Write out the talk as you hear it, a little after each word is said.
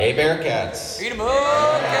Hey, Bearcats. Eat 'em up.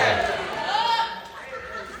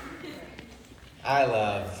 I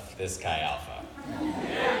love this Chi Alpha.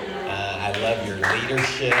 I love your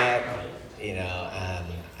leadership.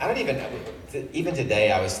 I don't even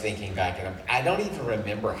today I was thinking back, and I don't even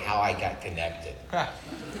remember how I got connected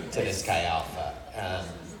to this Chi Alpha.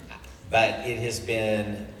 But it has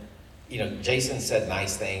been, Jason said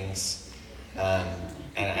nice things,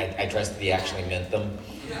 and I trust that he actually meant them.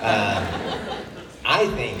 I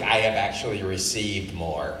think I have actually received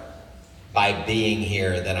more by being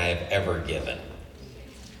here than I have ever given.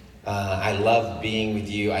 I love being with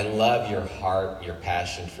you. I love your heart, your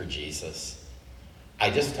passion for Jesus.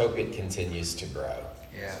 I just hope it continues to grow.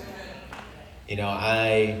 Yeah.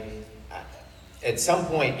 At some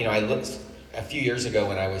point, I looked a few years ago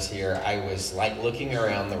when I was here, I was like looking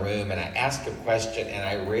around the room and I asked a question and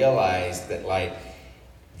I realized that like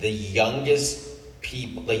the youngest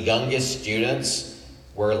students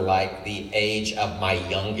were like the age of my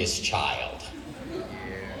youngest child. Yeah.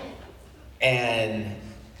 And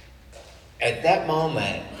at that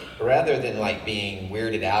moment, rather than like being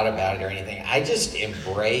weirded out about it or anything, I just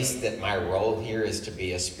embraced that my role here is to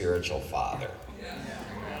be a spiritual father.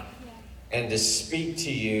 And to speak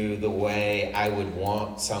to you the way I would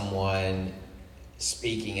want someone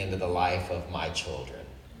speaking into the life of my children.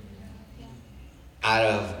 Out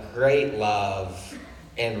of great love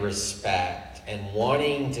and respect and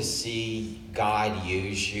wanting to see God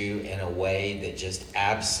use you in a way that just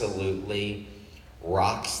absolutely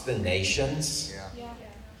rocks the nations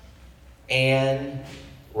and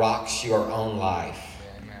rocks your own life.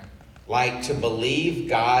 Like to believe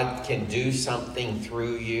God can do something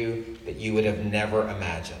through you that you would have never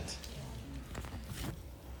imagined.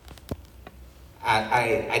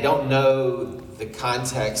 I don't know the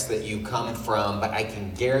context that you come from, but I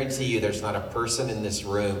can guarantee you there's not a person in this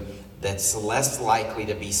room that's less likely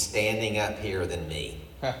to be standing up here than me.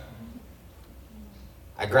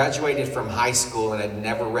 I graduated from high school and I'd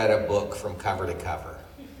never read a book from cover to cover.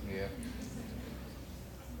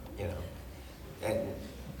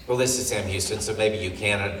 Well, this is Sam Houston, so maybe you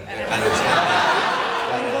can understand me.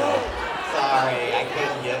 Sorry, I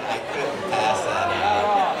couldn't pass that out.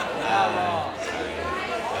 Sorry.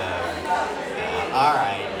 All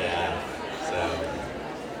right, yeah. So,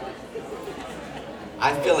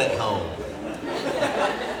 I feel at home.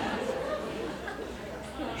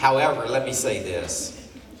 However, let me say this.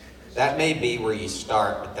 That may be where you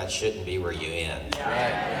start, but that shouldn't be where you end.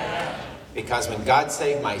 Right. Because when God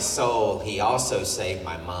saved my soul, He also saved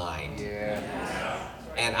my mind. Yeah.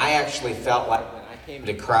 And I actually felt like when I came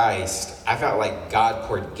to Christ, I felt like God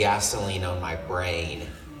poured gasoline on my brain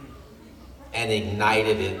and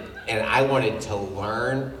ignited it. And I wanted to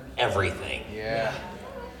learn everything. Yeah.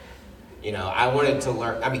 I wanted to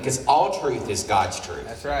learn, because all truth is God's truth.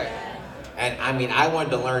 That's right. And I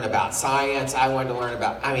wanted to learn about science. I wanted to learn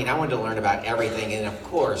about everything. And of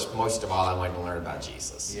course, most of all, I wanted to learn about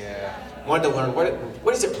Jesus. Yeah. I wanted to learn what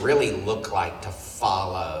does it really look like to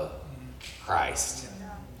follow Christ.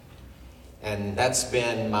 And that's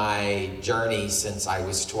been my journey since I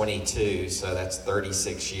was 22. So that's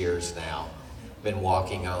 36 years now. Been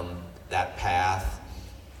walking on that path.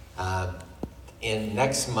 In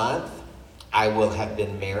next month, I will have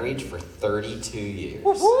been married for 32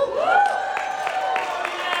 years.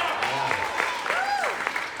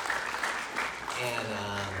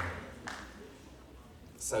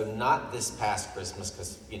 So not this past Christmas,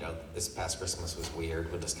 because, this past Christmas was weird.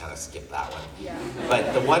 We'll just kind of skip that one. Yeah.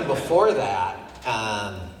 But the one before that,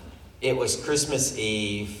 it was Christmas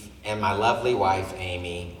Eve, and my lovely wife,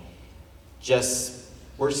 Amy,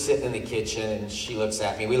 we're sitting in the kitchen, and she looks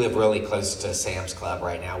at me. We live really close to Sam's Club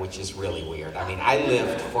right now, which is really weird. I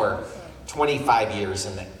lived for 25 years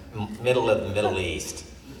in the middle of the Middle East.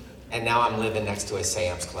 And now I'm living next to a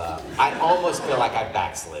Sam's Club. I almost feel like I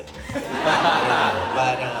backslid.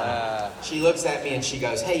 But she looks at me and she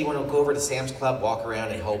goes, "Hey, you want to go over to Sam's Club, walk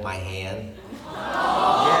around and hold my hand?"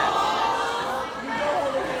 Yeah.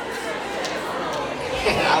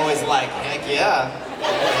 And I was like, heck yeah.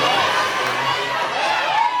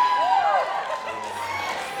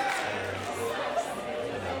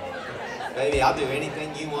 Baby, I'll do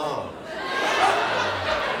anything you want.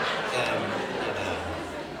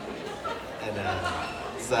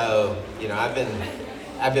 So,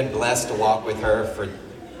 I've been blessed to walk with her for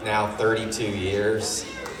now 32 years.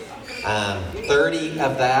 30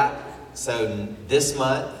 of that, so this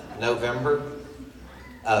month, November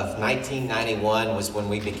of 1991 was when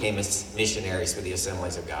we became missionaries for the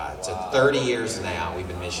Assemblies of God. So 30 years now we've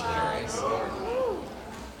been missionaries.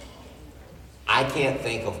 I can't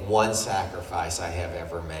think of one sacrifice I have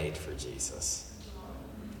ever made for Jesus.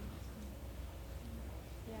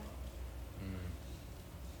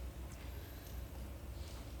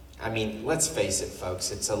 I mean, let's face it,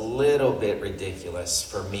 folks, it's a little bit ridiculous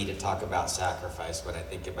for me to talk about sacrifice when I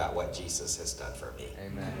think about what Jesus has done for me.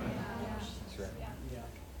 Amen. That's right.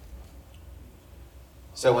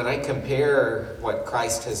 So when I compare what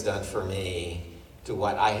Christ has done for me to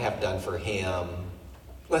what I have done for him,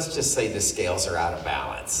 let's just say the scales are out of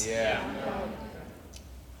balance. Yeah.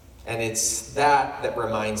 And it's that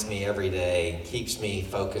reminds me every day, keeps me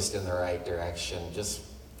focused in the right direction, just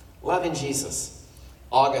loving Jesus.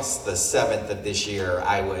 August the 7th of this year,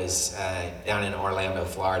 I was down in Orlando,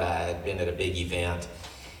 Florida. I had been at a big event,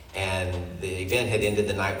 and the event had ended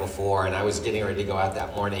the night before, and I was getting ready to go out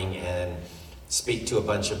that morning and speak to a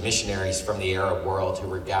bunch of missionaries from the Arab world who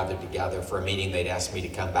were gathered together for a meeting. They'd asked me to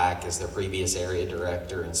come back as their previous area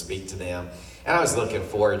director and speak to them, and I was looking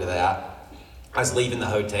forward to that. I was leaving the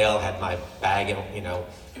hotel, had my bag, and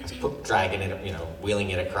dragging it, wheeling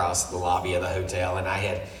it across the lobby of the hotel, and I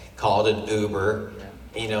had called an Uber.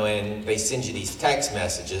 And they send you these text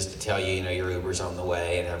messages to tell you, your Uber's on the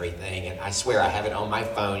way and everything. And I swear I have it on my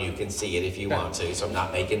phone. You can see it if you want to, so I'm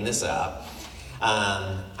not making this up.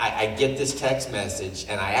 I get this text message,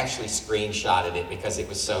 and I actually screenshotted it because it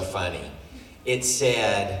was so funny. It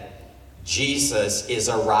said, Jesus is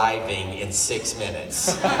arriving in 6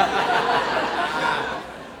 minutes.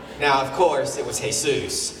 Now, of course, it was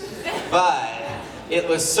Jesus, but it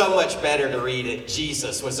was so much better to read it,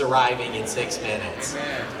 Jesus was arriving in 6 minutes.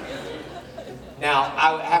 Now,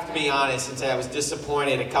 I have to be honest and say I was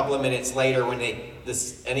disappointed a couple of minutes later when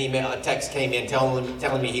a text came in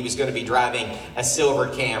telling me he was going to be driving a silver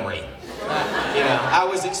Camry. I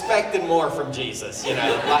was expecting more from Jesus, like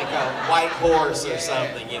a white horse or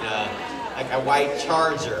something, like a white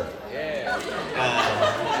Charger.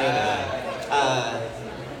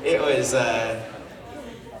 It was...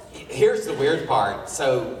 Here's the weird part.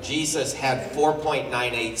 So Jesus had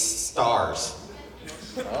 4.98 stars.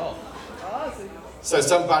 Oh. So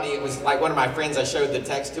it was like one of my friends I showed the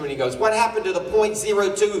text to, and he goes, "What happened to the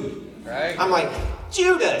 0.02? Right. I'm like,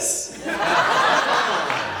 Judas!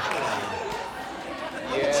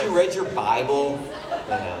 Haven't you read your Bible?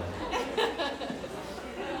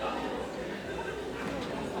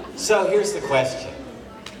 So here's the question.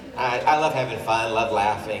 I love having fun, love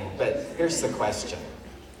laughing, but here's the question.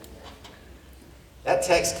 That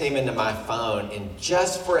text came into my phone, and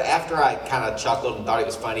after I kind of chuckled and thought it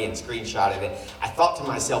was funny and screenshotted it, I thought to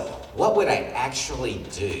myself, what would I actually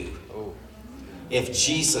do if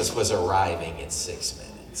Jesus was arriving in 6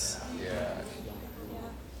 minutes? Yeah.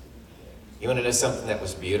 You want to know something that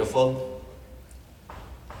was beautiful?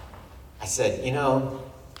 I said,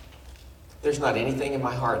 there's not anything in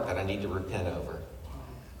my heart that I need to repent over.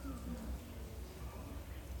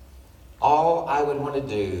 All I would want to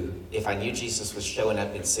do if I knew Jesus was showing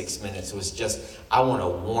up in 6 minutes was I want to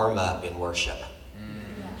warm up in worship.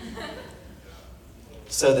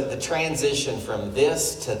 So that the transition from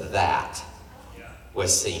this to that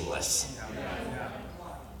was seamless.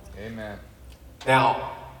 Amen.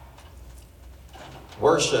 Now,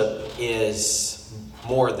 worship is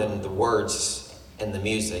more than the words and the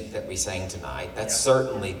music that we sang tonight. That's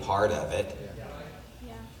certainly part of it.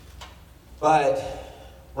 But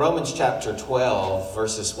Romans chapter 12,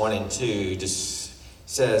 verses 1 and 2 just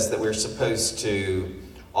says that we're supposed to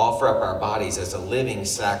offer up our bodies as a living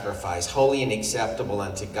sacrifice, holy and acceptable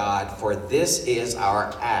unto God, for this is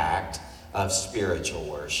our act of spiritual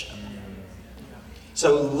worship.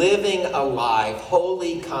 So living a life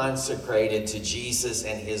wholly consecrated to Jesus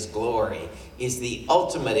and his glory is the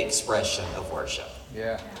ultimate expression of worship.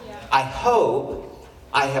 Yeah. I hope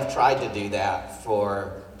I have tried to do that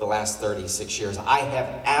for the last 36 years. I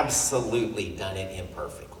have absolutely done it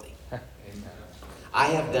imperfectly. Amen. I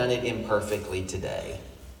have done it imperfectly today.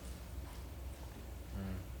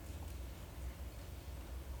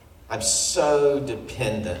 I'm so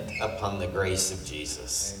dependent upon the grace of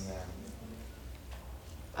Jesus. Amen.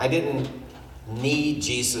 I didn't need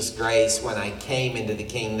Jesus' grace when I came into the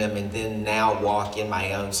kingdom and then now walk in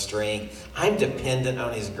my own strength. I'm dependent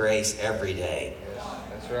on his grace every day.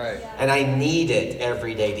 That's right. And I need it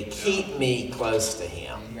every day to keep me close to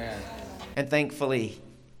him. Amen. And thankfully,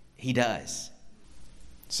 he does.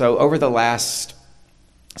 So over the last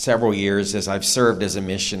several years, as I've served as a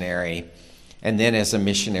missionary and then as a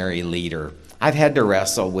missionary leader, I've had to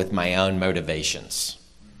wrestle with my own motivations.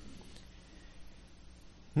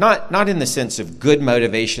 Not in the sense of good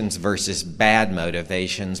motivations versus bad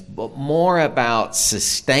motivations, but more about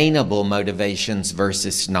sustainable motivations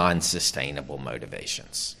versus non-sustainable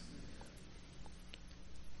motivations.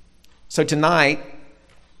 So tonight,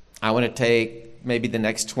 I want to take maybe the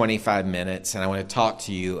next 25 minutes and I want to talk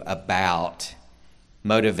to you about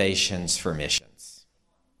motivations for missions.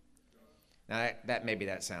 Now, maybe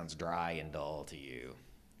that sounds dry and dull to you.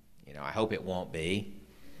 I hope it won't be.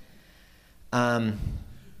 But,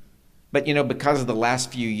 because of the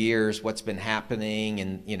last few years, what's been happening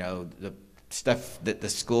and, the stuff that the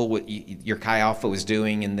school, your Chi Alpha was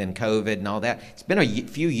doing, and then COVID and all that, it's been a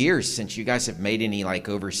few years since you guys have made any,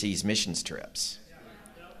 overseas missions trips.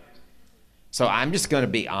 So I'm just going to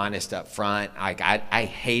be honest up front. I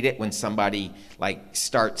hate it when somebody,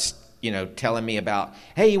 starts, telling me about,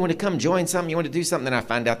 hey, you want to come join something? You want to do something? And I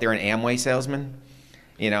find out they're an Amway salesman.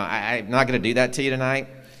 I'm not going to do that to you tonight.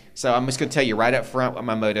 So I'm just going to tell you right up front what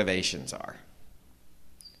my motivations are.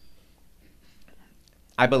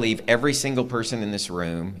 I believe every single person in this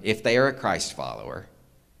room, if they are a Christ follower,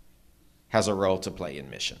 has a role to play in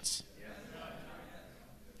missions.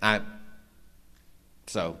 And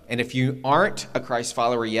if you aren't a Christ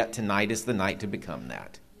follower yet, tonight is the night to become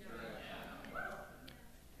that.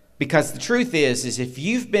 Because the truth is if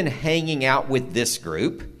you've been hanging out with this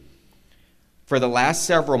group for the last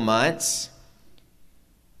several months,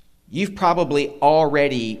 you've probably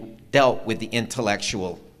already dealt with the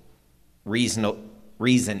intellectual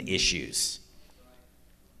reason issues.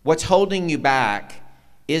 What's holding you back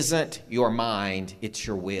isn't your mind, it's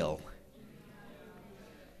your will.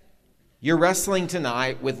 You're wrestling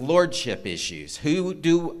tonight with lordship issues.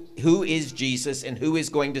 Who is Jesus and who is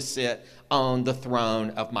going to sit on the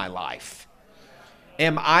throne of my life?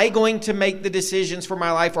 Am I going to make the decisions for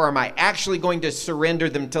my life, or am I actually going to surrender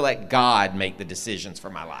them to let God make the decisions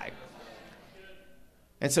for my life?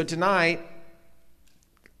 And so tonight,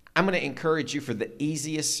 I'm going to encourage you for the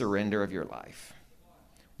easiest surrender of your life.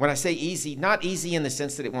 When I say easy, not easy in the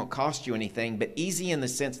sense that it won't cost you anything, but easy in the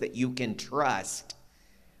sense that you can trust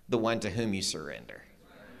the one to whom you surrender.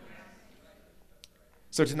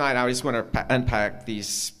 So tonight, I just want to unpack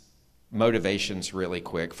these motivations really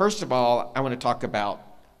quick. First of all, I want to talk about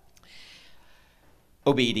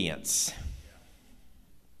obedience.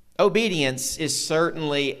 Obedience is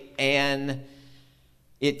certainly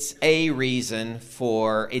it's a motivation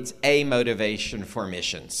for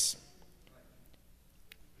missions.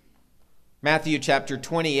 Matthew chapter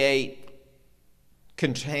 28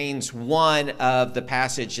 contains one of the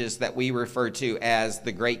passages that we refer to as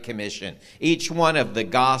the Great Commission. Each one of the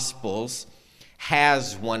Gospels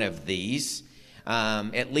has one of these,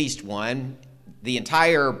 at least one. The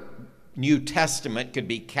entire New Testament could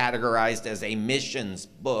be categorized as a missions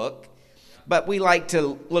book, but we like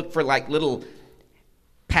to look for little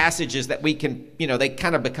passages that we can, they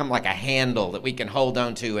kind of become like a handle that we can hold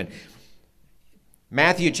on to. And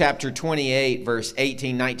Matthew chapter 28, verse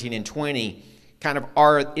 18, 19, and 20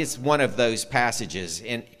 is one of those passages.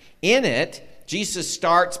 And in it, Jesus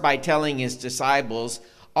starts by telling his disciples,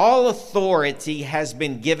 all authority has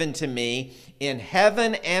been given to me in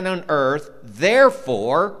heaven and on earth,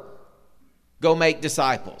 therefore, go make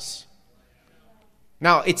disciples.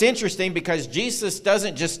 Now, it's interesting because Jesus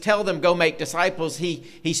doesn't just tell them go make disciples.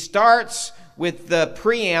 He starts with the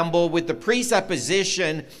preamble, with the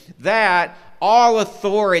presupposition that all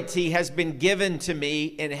authority has been given to me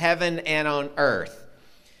in heaven and on earth.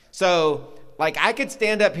 So, I could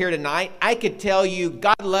stand up here tonight, I could tell you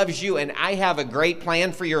God loves you and I have a great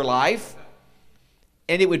plan for your life,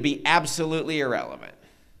 and it would be absolutely irrelevant.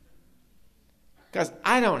 Because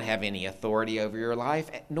I don't have any authority over your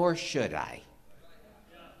life, nor should I.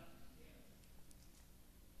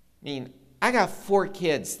 I got 4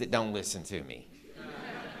 kids that don't listen to me.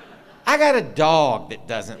 I got a dog that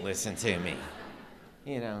doesn't listen to me.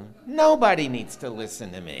 Nobody needs to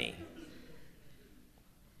listen to me.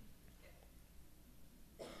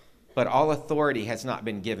 But all authority has not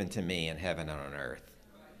been given to me in heaven and on earth.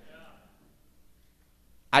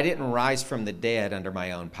 I didn't rise from the dead under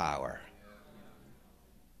my own power.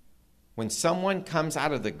 When someone comes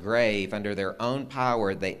out of the grave under their own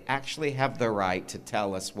power, they actually have the right to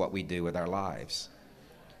tell us what we do with our lives.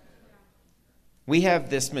 We have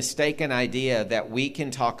this mistaken idea that we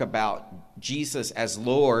can talk about Jesus as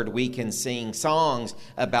Lord, we can sing songs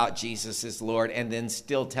about Jesus as Lord, and then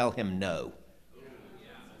still tell him no.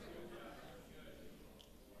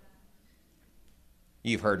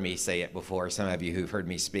 You've heard me say it before. Some of you who've heard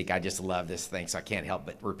me speak, I just love this thing, so I can't help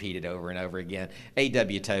but repeat it over and over again.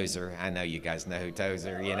 A.W. Tozer, I know you guys know who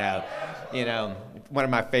Tozer, one of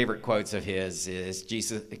my favorite quotes of his is,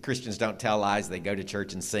 Christians don't tell lies, they go to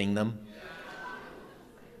church and sing them.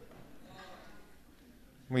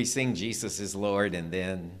 We sing Jesus is Lord and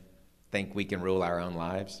then think we can rule our own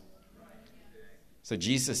lives. So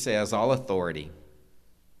Jesus says, all authority,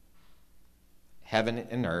 heaven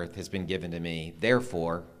and earth, has been given to me.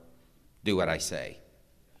 Therefore, do what I say.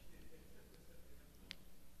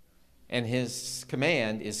 And his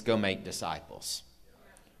command is go make disciples.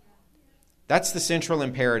 That's the central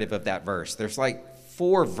imperative of that verse. There's like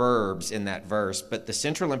 4 verbs in that verse, but the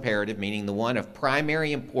central imperative, meaning the one of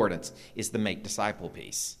primary importance, is the make disciple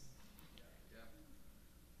piece.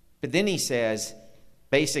 But then he says,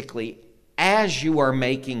 basically, as you are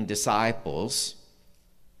making disciples,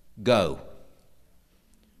 go.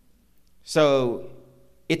 So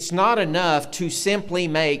it's not enough to simply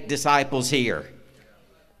make disciples here.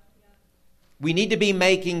 We need to be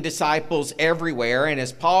making disciples everywhere. And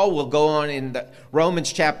as Paul will go on in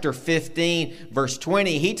Romans chapter 15, verse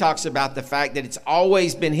 20, he talks about the fact that it's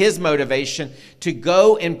always been his motivation to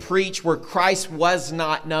go and preach where Christ was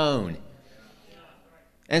not known.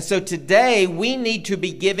 And so today we need to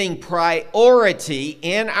be giving priority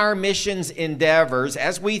in our missions endeavors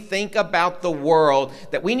as we think about the world,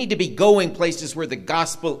 that we need to be going places where the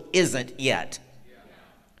gospel isn't yet.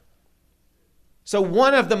 So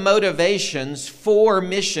one of the motivations for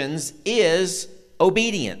missions is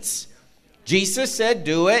obedience. Jesus said,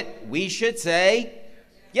 do it. We should say,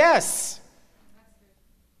 yes.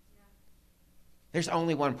 There's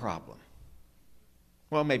only one problem.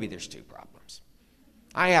 Well, maybe there's 2 problems.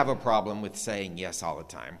 I have a problem with saying yes all the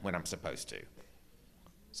time when I'm supposed to.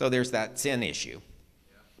 So there's that sin issue.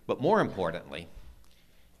 But more importantly,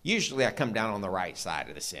 usually I come down on the right side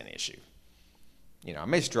of the sin issue. You know, I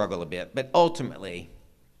may struggle a bit, but ultimately,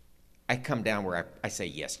 I come down where I say,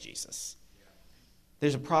 yes, Jesus.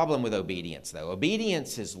 There's a problem with obedience, though.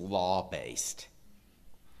 Obedience is law-based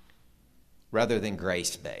rather than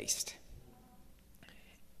grace-based.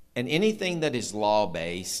 And anything that is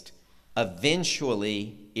law-based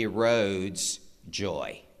eventually erodes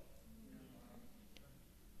joy.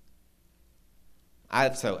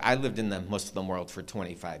 I lived in the Muslim world for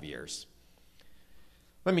 25 years.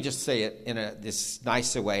 Let me just say it in this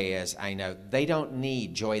nicer way as I know. They don't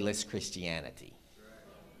need joyless Christianity.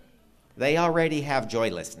 They already have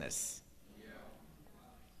joylessness.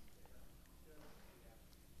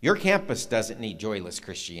 Your campus doesn't need joyless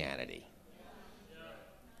Christianity.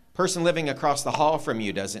 Person living across the hall from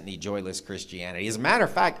you doesn't need joyless Christianity. As a matter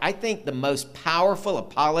of fact, I think the most powerful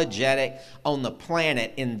apologetic on the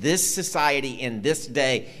planet in this society, in this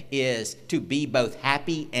day, is to be both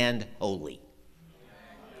happy and holy.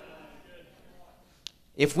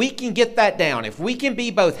 If we can get that down, if we can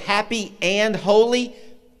be both happy and holy,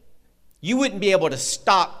 you wouldn't be able to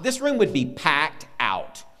stop. This room would be packed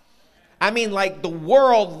out. I mean, like the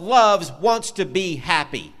world wants to be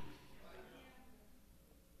happy.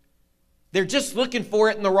 They're just looking for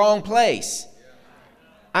it in the wrong place.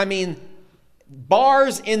 I mean,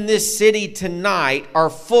 bars in this city tonight are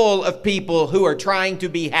full of people who are trying to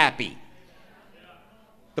be happy.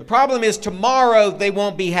 The problem is tomorrow they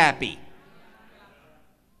won't be happy.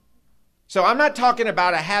 So I'm not talking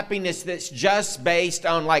about a happiness that's just based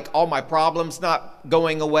on like all my problems not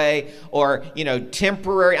going away or,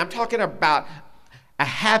 temporary. I'm talking about a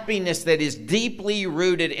happiness that is deeply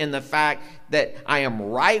rooted in the fact that I am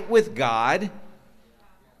right with God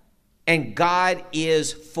and God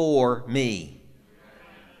is for me.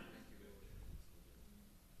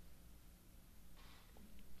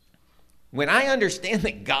 When I understand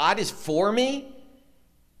that God is for me,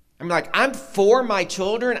 I'm for my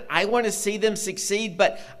children. I want to see them succeed,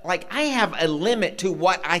 but I have a limit to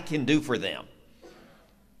what I can do for them.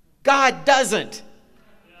 God doesn't.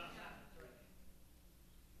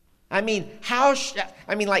 How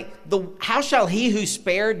shall he who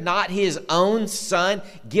spared not his own son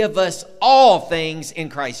give us all things in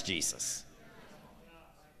Christ Jesus?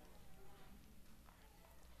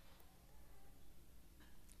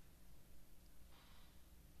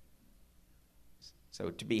 So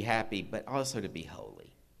to be happy, but also to be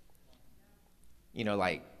holy.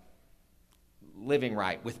 Living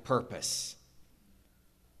right with purpose.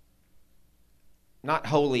 Not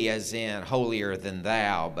holy as in holier than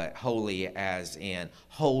thou, but holy as in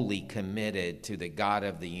wholly committed to the God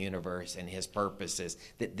of the universe and his purposes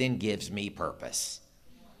that then gives me purpose.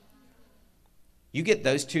 You get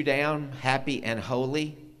those 2 down, happy and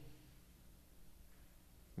holy,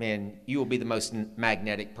 man, you will be the most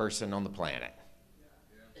magnetic person on the planet.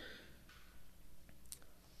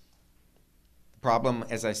 The problem,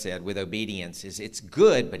 as I said, with obedience is it's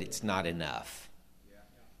good, but it's not enough.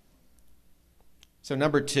 So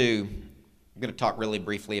number 2, I'm going to talk really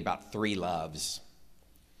briefly about 3 loves.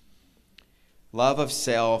 Love of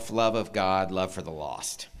self, love of God, love for the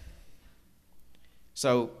lost.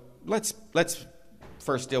 So let's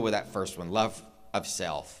first deal with that first one, love of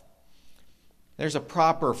self. There's a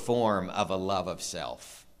proper form of a love of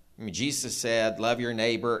self. Jesus said, love your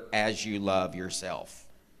neighbor as you love yourself.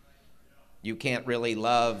 You can't really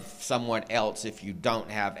love someone else if you don't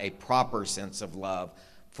have a proper sense of love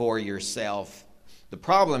for yourself. The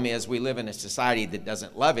problem is we live in a society that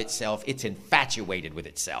doesn't love itself. It's infatuated with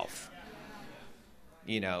itself.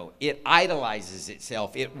 It idolizes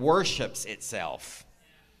itself. It worships itself.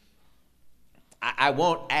 I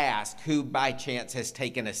won't ask who by chance has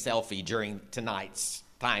taken a selfie during tonight's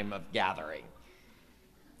time of gathering.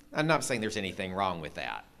 I'm not saying there's anything wrong with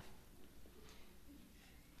that.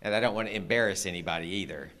 And I don't want to embarrass anybody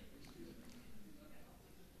either.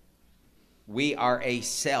 We are a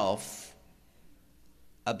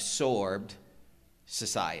self-absorbed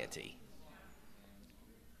society.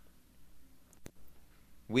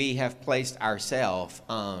 We have placed ourselves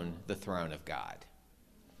on the throne of God.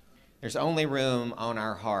 There's only room on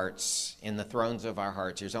our hearts, in the thrones of our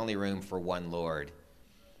hearts, there's only room for one Lord.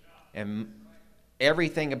 And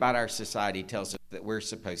everything about our society tells us that we're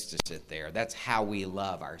supposed to sit there. That's how we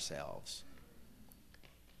love ourselves.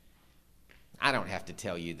 I don't have to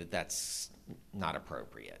tell you that that's not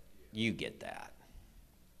appropriate. You get that.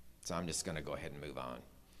 So I'm just going to go ahead and move on.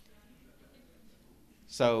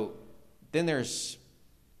 So then there's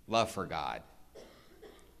love for God.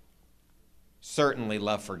 Certainly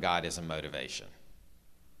love for God is a motivation.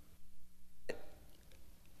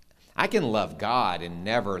 I can love God and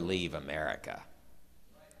never leave America.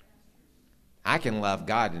 I can love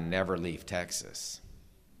God and never leave Texas.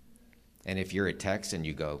 And if you're a Texan,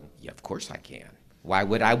 you go, yeah, of course I can. Why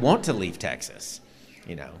would I want to leave Texas?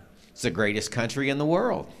 It's the greatest country in the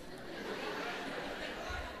world.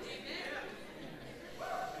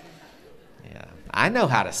 Yeah, I know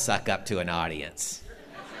how to suck up to an audience.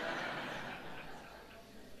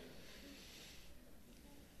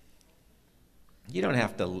 You don't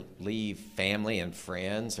have to leave family and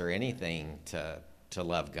friends or anything to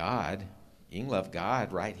love God. You can love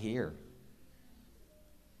God right here.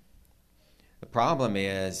 The problem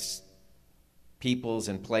is peoples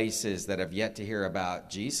and places that have yet to hear about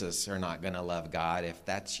Jesus are not going to love God if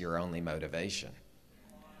that's your only motivation.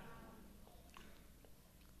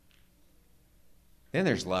 Then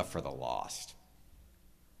there's love for the lost.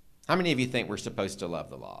 How many of you think we're supposed to love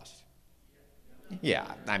the lost? Yeah,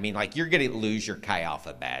 you're going to lose your Chi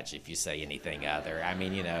Alpha badge if you say anything other.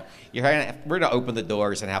 We're going to open the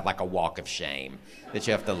doors and have a walk of shame that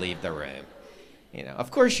you have to leave the room.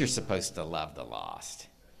 Of course you're supposed to love the lost.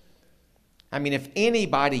 If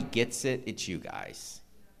anybody gets it, it's you guys.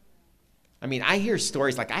 I hear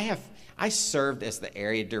stories I served as the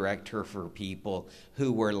area director for people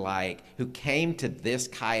who came to this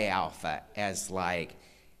Chi Alpha as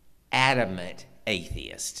adamant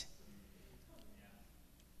atheists.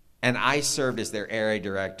 And I served as their area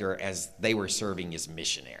director as they were serving as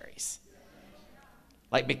missionaries.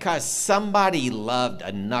 Because somebody loved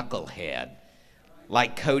a knucklehead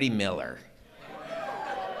like Cody Miller.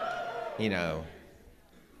 Cody,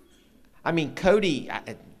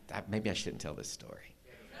 maybe I shouldn't tell this story.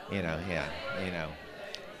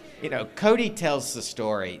 Cody tells the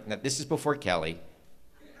story. Now, this is before Kelly.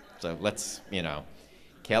 So let's,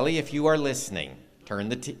 Kelly, if you are listening,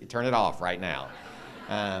 turn it off right now.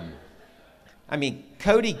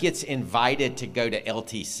 Cody gets invited to go to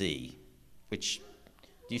LTC, which,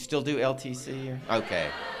 do you still do LTC? Okay.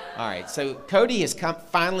 All right. So Cody has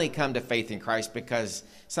finally come to faith in Christ because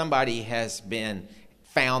somebody has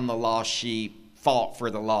found the lost sheep, fought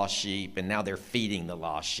for the lost sheep, and now they're feeding the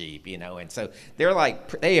lost sheep, and so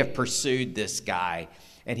they have pursued this guy,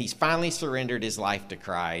 and he's finally surrendered his life to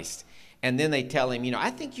Christ. And then they tell him, I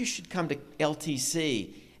think you should come to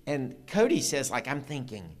LTC. And Cody says, I'm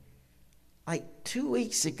thinking, 2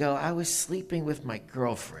 weeks ago, I was sleeping with my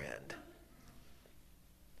girlfriend.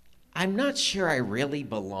 I'm not sure I really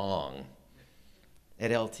belong at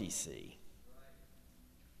LTC.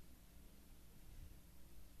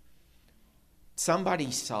 Somebody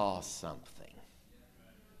saw something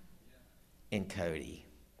in Cody.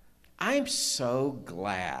 I'm so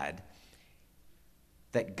glad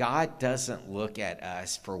that God doesn't look at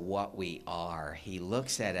us for what we are. He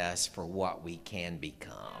looks at us for what we can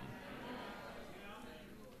become.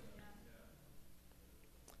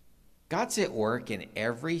 God's at work in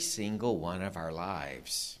every single one of our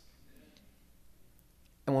lives.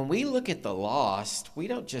 And when we look at the lost, we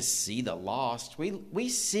don't just see the lost. We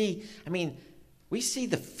see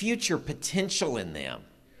the future potential in them.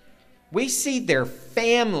 We see their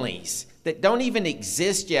families that don't even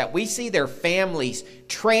exist yet. We see their families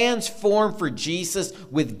transformed for Jesus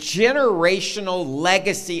with generational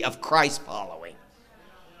legacy of Christ following.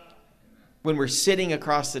 When we're sitting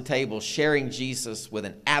across the table sharing Jesus with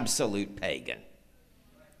an absolute pagan.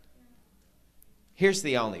 Here's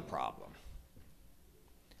the only problem.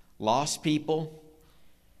 lost people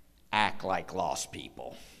act like lost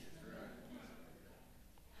people.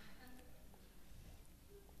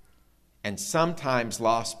 And sometimes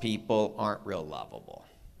lost people aren't real lovable.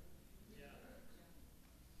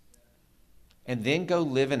 And then go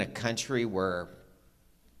live in a country where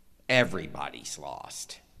everybody's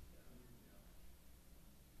lost.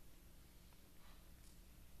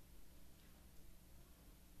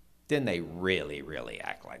 Then they really, really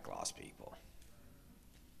act like lost people.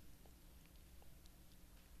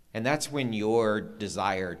 And that's when your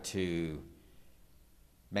desire to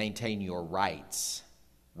maintain your rights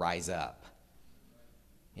rise up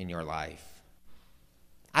in your life.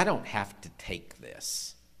 I don't have to take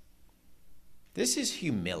this. This is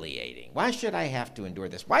humiliating. Why should I have to endure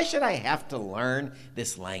this? Why should I have to learn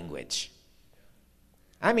this language?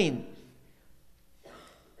 I mean,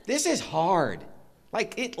 this is hard.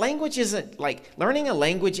 Language isn't, learning a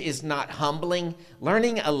language is not humbling.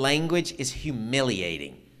 Learning a language is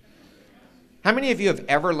humiliating. How many of you have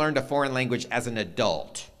ever learned a foreign language as an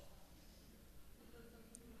adult?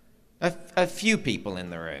 A few people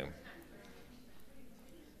in the room.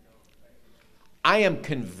 I am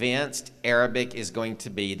convinced Arabic is going to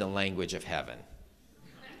be the language of heaven.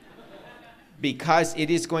 Because it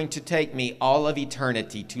is going to take me all of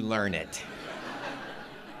eternity to learn it.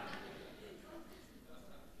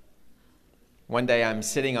 One day I'm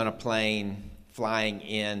sitting on a plane flying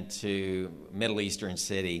into Middle Eastern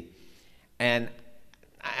city, and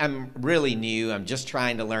I'm really new. I'm just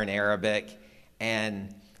trying to learn Arabic.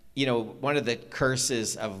 And, you know, one of the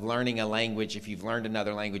curses of learning a language, if you've learned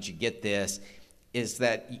another language, you get this, is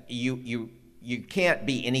that you can't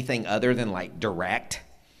be anything other than direct.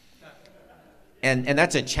 And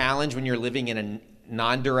that's a challenge when you're living in a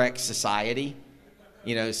non-direct society.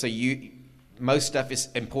 You know, so most stuff is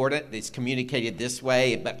important. It's communicated this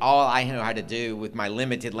way, but all I know how to do with my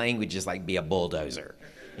limited language is be a bulldozer.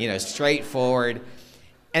 You know, straightforward.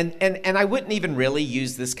 And I wouldn't even really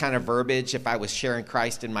use this kind of verbiage if I was sharing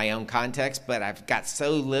Christ in my own context, but I've got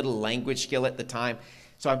so little language skill at the time.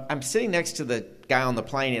 So I'm sitting next to the guy on the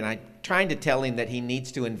plane, and I'm trying to tell him that he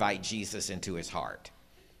needs to invite Jesus into his heart.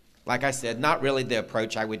 Like I said, not really the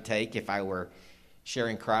approach I would take if I were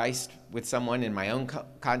sharing Christ with someone in my own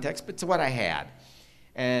context, but it's what I had.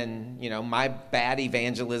 And, you know, my bad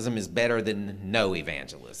evangelism is better than no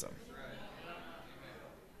evangelism.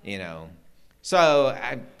 You know. So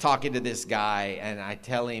I'm talking to this guy, and I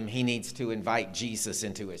tell him he needs to invite Jesus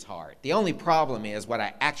into his heart. The only problem is what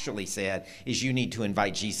I actually said is you need to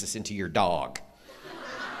invite Jesus into your dog.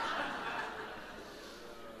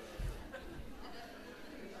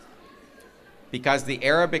 Because the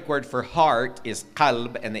Arabic word for heart is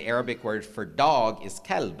qalb, and the Arabic word for dog is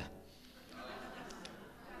kalb.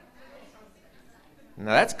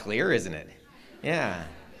 Now that's clear, isn't it? Yeah.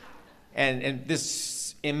 And this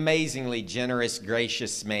amazingly generous,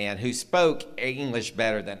 gracious man who spoke English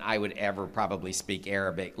better than I would ever probably speak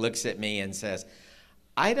Arabic looks at me and says,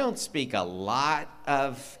 I don't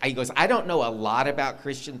know a lot about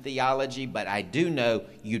Christian theology, but I do know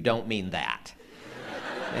you don't mean that.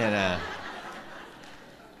 And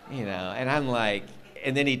I'm like,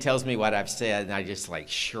 and then he tells me what I've said, and I just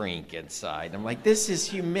shrink inside. I'm like, this is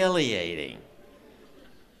humiliating.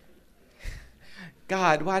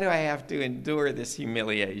 God, why do I have to endure this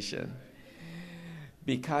humiliation?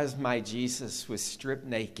 Because my Jesus was stripped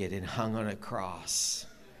naked and hung on a cross.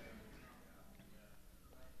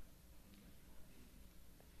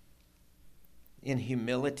 In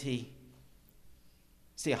humility,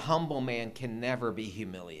 see, a humble man can never be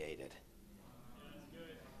humiliated.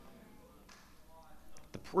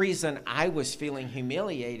 The reason I was feeling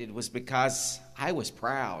humiliated was because I was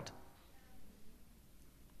proud.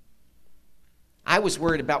 I was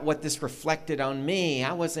worried about what this reflected on me.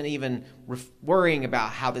 I wasn't even worrying about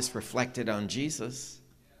how this reflected on Jesus.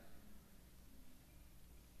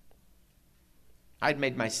 I'd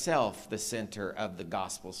made myself the center of the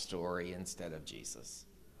gospel story instead of Jesus.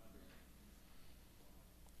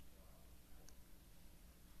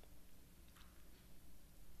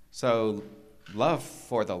 So, love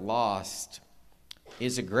for the lost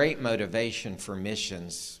is a great motivation for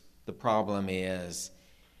missions. The problem is,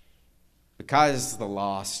 because the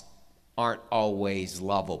lost aren't always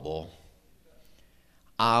lovable,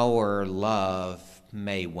 our love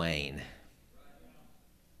may wane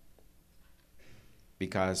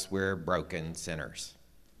because we're broken sinners.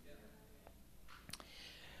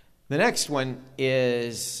 The next one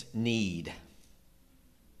is need.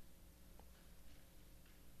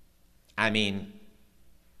 I mean,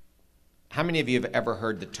 how many of you have ever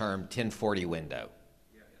heard the term 1040 window?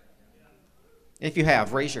 If you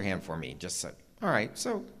have, raise your hand for me. All right,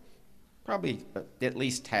 so probably at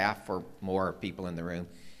least half or more people in the room.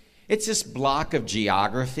 It's this block of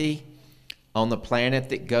geography on the planet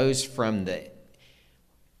that goes from the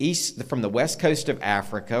west coast of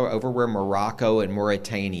Africa, over where Morocco and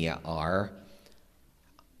Mauritania are,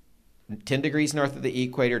 10 degrees north of the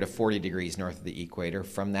equator to 40 degrees north of the equator,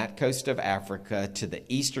 from that coast of Africa to the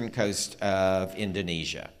eastern coast of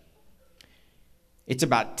Indonesia. It's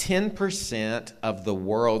about 10% of the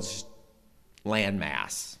world's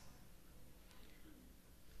landmass.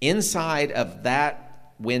 Inside of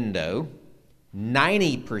that window,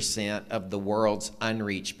 90% of the world's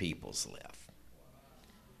unreached peoples live.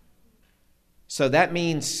 So that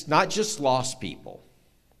means not just lost people.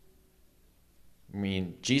 I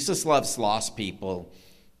mean, Jesus loves lost people,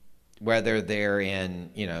 whether they're in,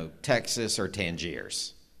 Texas or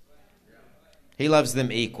Tangiers. He loves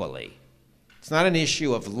them equally. It's not an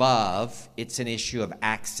issue of love, it's an issue of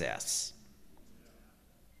access.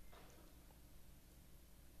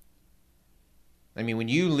 I mean, when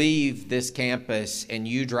you leave this campus and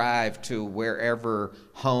you drive to wherever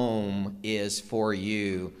home is for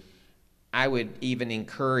you, I would even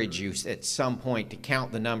encourage you at some point to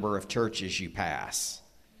count the number of churches you pass.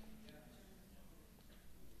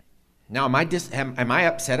 Now, am I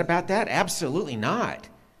upset about that? Absolutely not.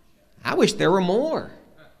 I wish there were more.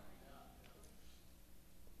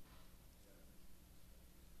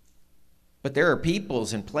 But there are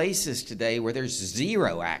peoples and places today where there's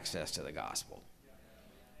zero access to the gospel.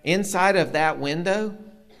 Inside of that window,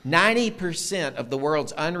 90% of the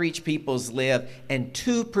world's unreached peoples live, and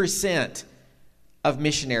 2% of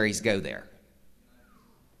missionaries go there.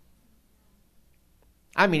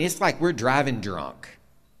 I mean, it's like we're driving drunk.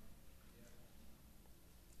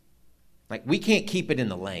 Like, we can't keep it in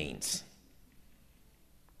the lanes.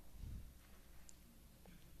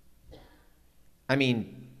 I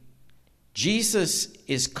mean, Jesus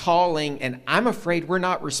is calling, and I'm afraid we're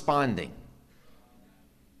not responding.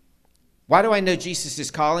 Why do I know Jesus is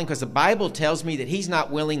calling? Because the Bible tells me that he's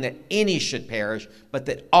not willing that any should perish, but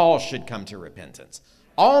that all should come to repentance.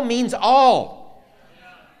 All means all.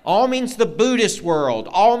 All means the Buddhist world.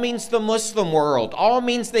 All means the Muslim world. All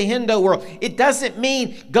means the Hindu world. It doesn't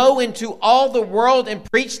mean go into all the world and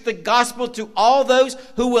preach the gospel to all those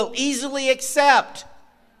who will easily accept.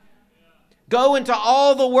 Go into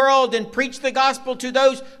all the world and preach the gospel to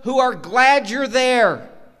those who are glad you're there.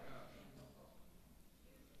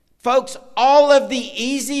 Folks, all of the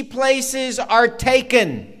easy places are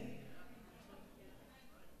taken.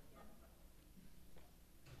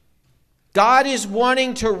 God is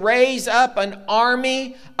wanting to raise up an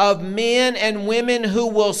army of men and women who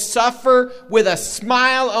will suffer with a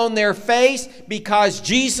smile on their face because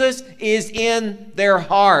Jesus is in their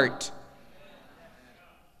heart.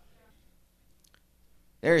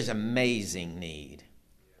 There is amazing need.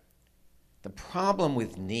 The problem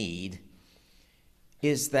with need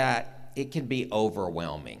is that it can be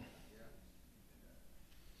overwhelming.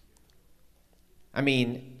 I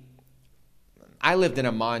mean, I lived in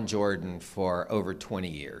Amman, Jordan for over 20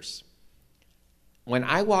 years. When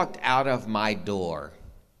I walked out of my door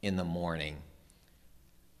in the morning,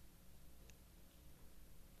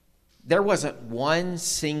 there wasn't one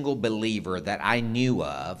single believer that I knew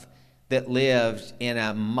of that lived in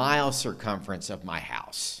a mile circumference of my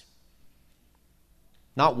house.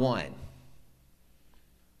 Not one.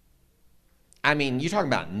 I mean, you're talking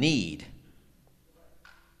about need.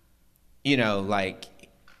 Like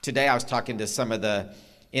today I was talking to some of the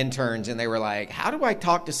interns and they were like, how do I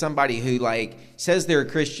talk to somebody who says they're a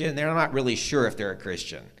Christian and they're not really sure if they're a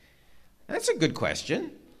Christian? That's a good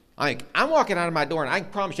question. I'm walking out of my door and I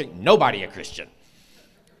can promise you nobody a Christian.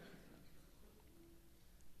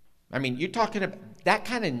 I mean, you're talking about that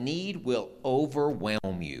kind of need will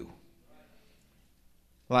overwhelm you.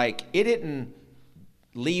 It didn't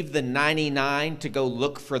leave the 99 to go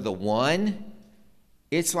look for the one.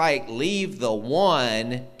 It's like leave the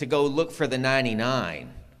one to go look for the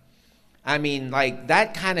 99. I mean,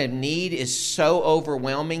 that kind of need is so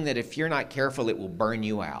overwhelming that if you're not careful, it will burn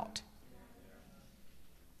you out.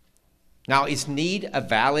 Now, is need a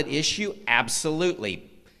valid issue? Absolutely.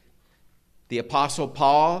 The Apostle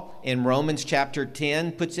Paul in Romans chapter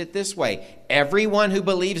 10 puts it this way: everyone who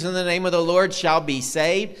believes in the name of the Lord shall be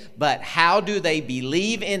saved, but how do they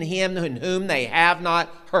believe in him in whom they have not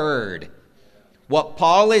heard? What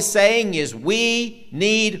Paul is saying is we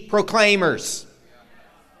need proclaimers.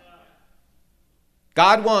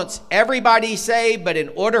 God wants everybody saved, but in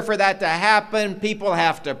order for that to happen, people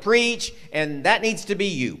have to preach, and that needs to be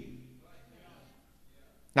you.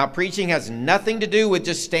 Now, preaching has nothing to do with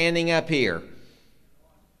just standing up here.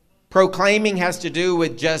 Proclaiming has to do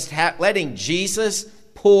with just letting Jesus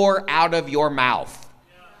pour out of your mouth.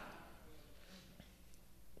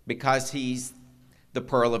 Because he's the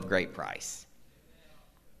pearl of great price.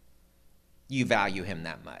 You value him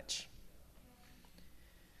that much.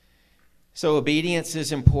 So obedience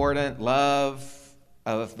is important. Love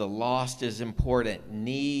of the lost is important.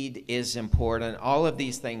 Need is important. All of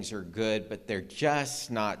these things are good, but they're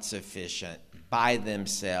just not sufficient by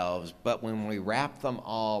themselves. But when we wrap them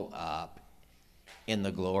all up in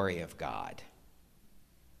the glory of God,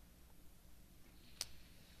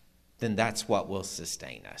 then that's what will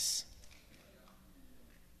sustain us.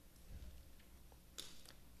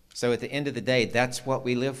 So at the end of the day, that's what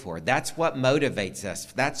we live for. That's what motivates us.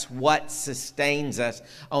 That's what sustains us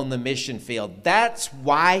on the mission field. That's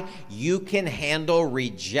why you can handle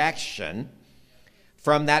rejection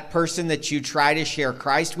from that person that you try to share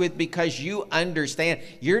Christ with, because you understand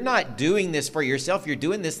you're not doing this for yourself. You're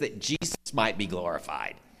doing this that Jesus might be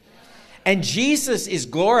glorified. And Jesus is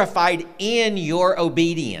glorified in your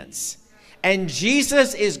obedience. And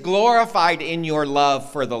Jesus is glorified in your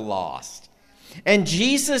love for the lost. And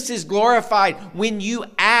Jesus is glorified when you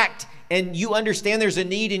act and you understand there's a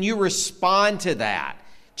need and you respond to that.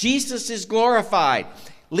 Jesus is glorified.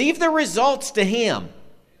 Leave the results to him.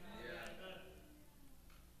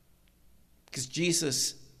 Because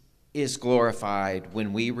Jesus is glorified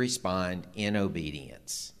when we respond in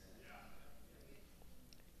obedience.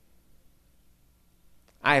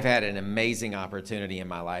 I've had an amazing opportunity in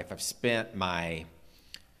my life. I've spent my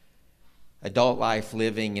adult life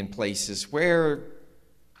living in places where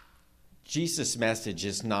Jesus' message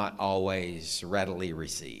is not always readily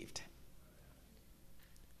received.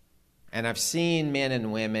 And I've seen men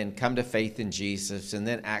and women come to faith in Jesus and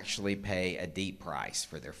then actually pay a deep price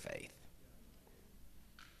for their faith.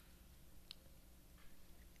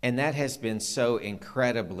 And that has been so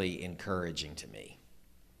incredibly encouraging to me.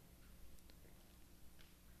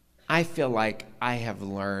 I feel like I have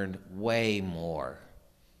learned way more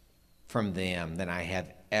from them than I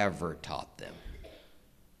have ever taught them.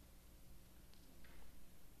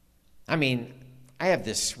 I mean, I have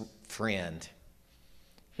this friend.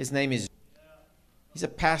 His name is, he's a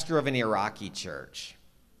pastor of an Iraqi church.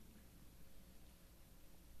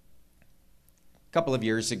 A couple of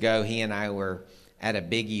years ago, he and I were at a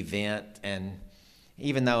big event, and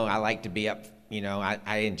even though I like to be up,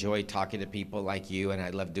 I enjoy talking to people like you, and I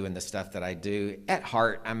love doing the stuff that I do. At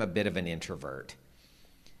heart, I'm a bit of an introvert.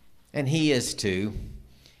 And he is too.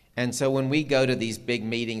 And so when we go to these big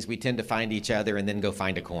meetings, we tend to find each other and then go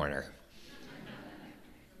find a corner.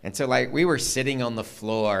 And so we were sitting on the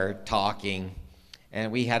floor talking, and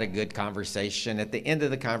we had a good conversation. At the end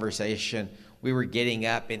of the conversation, we were getting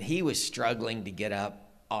up, and he was struggling to get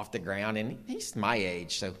up off the ground. And he's my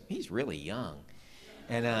age, so he's really young.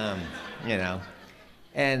 And,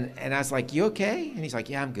 and I was like, "You okay?" And he's like,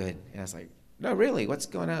 "Yeah, I'm good." And I was like, "No, really, what's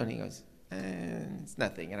going on?" And he goes, "It's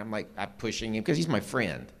nothing." And I'm pushing him because he's my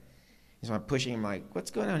friend. So I'm pushing him like,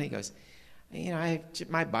 "What's going on?" He goes,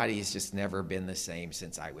 "My body has just never been the same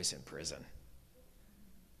since I was in prison."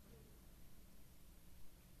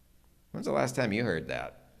 When's the last time you heard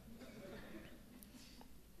that?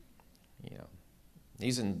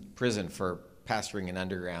 He's in prison for pastoring an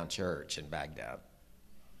underground church in Baghdad.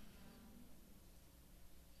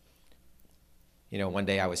 One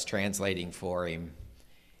day I was translating for him,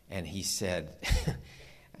 and he said,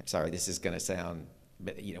 I'm sorry, this is going to sound,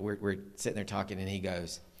 but we're sitting there talking, and he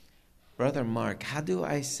goes, "Brother Mark, how do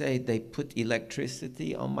I say they put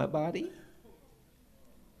electricity on my body?"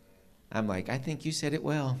 I'm like, "I think you said it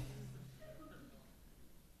well."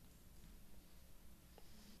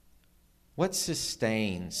 What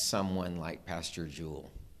sustains someone like Pastor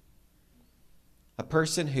Jewel? A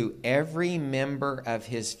person who every member of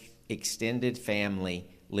his extended family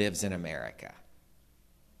lives in America.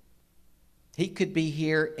 He could be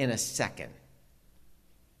here in a second.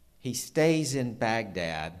 He stays in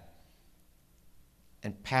Baghdad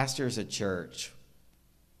and pastors a church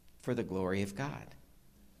for the glory of God.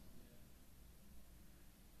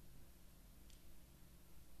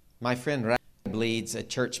 My friend Rahab leads a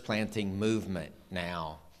church planting movement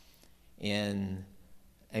now in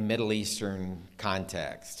a Middle Eastern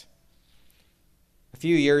context. A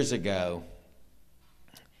few years ago,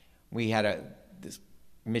 we had this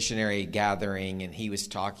missionary gathering, and he was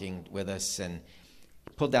talking with us and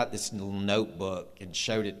pulled out this little notebook and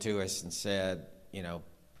showed it to us and said,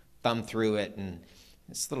 thumb through it, and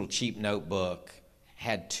this little cheap notebook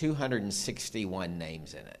had 261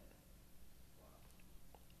 names in it.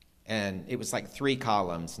 And it was like 3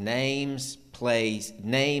 columns: names, place,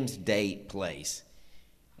 names, date, place.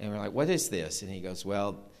 And we're like, "What is this?" And he goes,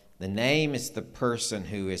 "Well, The name is the person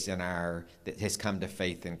who is that has come to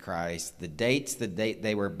faith in Christ. The date's the date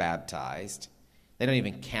they were baptized. They don't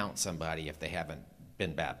even count somebody if they haven't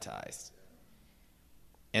been baptized.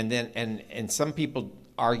 And then, and some people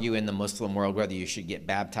argue in the Muslim world whether you should get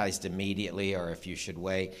baptized immediately or if you should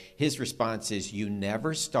wait. His response is, you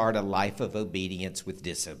never start a life of obedience with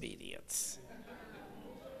disobedience.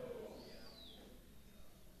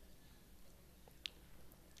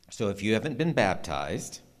 So if you haven't been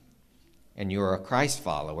baptized and you're a Christ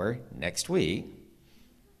follower, next week,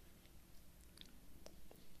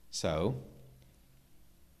 and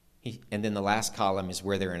then the last column is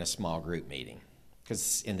where they're in a small group meeting.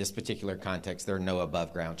 Because in this particular context, there are no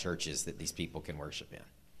above-ground churches that these people can worship in.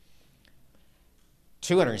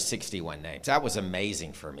 261 names. That was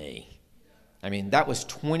amazing for me. I mean, that was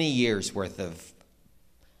 20 years worth of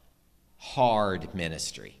hard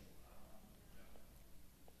ministry.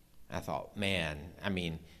 I thought, man, I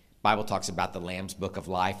mean, Bible talks about the Lamb's Book of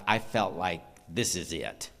Life. I felt like this is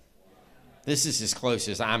it. This is as close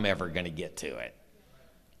as I'm ever going to get to it.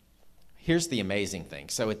 Here's the amazing thing.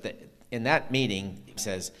 So in that meeting, it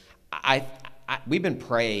says, we've been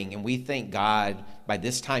praying, and we think God, by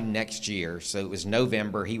this time next year, so it was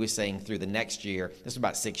November, he was saying through the next year, this was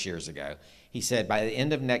about 6 years ago, he said, by the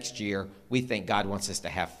end of next year, we think God wants us to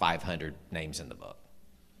have 500 names in the book.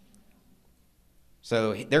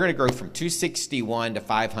 So they're going to grow from 261 to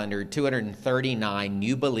 500, 239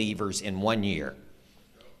 new believers in 1 year.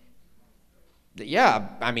 Yeah,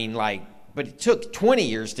 I mean, but it took 20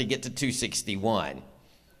 years to get to 261.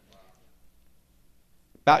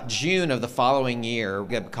 About June of the following year,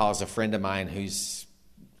 God calls a friend of mine who's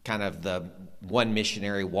kind of the one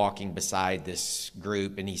missionary walking beside this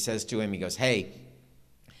group, and he says to him, he goes, hey,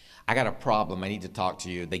 I got a problem. I need to talk to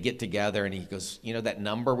you. They get together, and he goes, you know that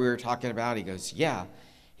number we were talking about? He goes, yeah.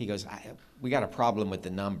 He goes, we got a problem with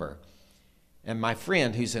the number. And my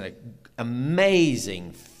friend, who's an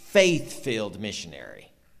amazing, faith-filled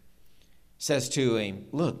missionary, says to him,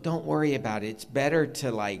 look, don't worry about it. It's better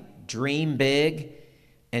to dream big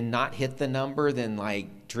and not hit the number than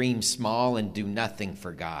dream small and do nothing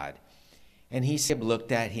for God. And he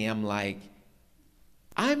looked at him like,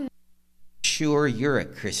 I'm not sure you're a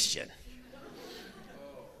Christian.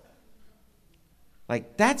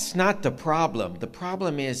 That's not the problem. The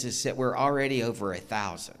problem is that we're already over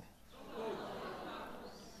 1,000.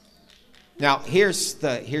 Now, here's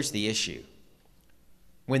the issue.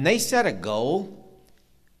 When they set a goal,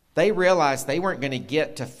 they realized they weren't going to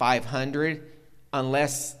get to 500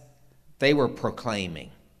 unless they were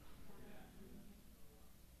proclaiming.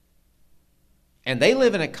 And they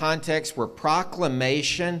live in a context where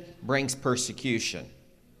proclamation brings persecution.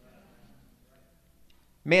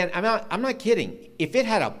 Man, I'm not kidding. If it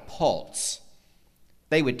had a pulse,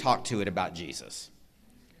 they would talk to it about Jesus.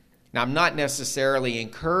 Now, I'm not necessarily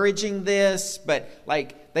encouraging this, but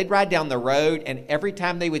they'd ride down the road, and every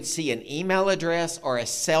time they would see an email address or a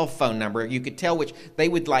cell phone number, you could tell which, they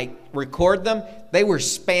would record them. They were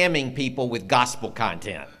spamming people with gospel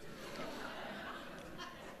content.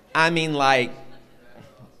 I mean,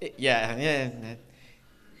 yeah.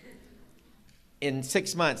 In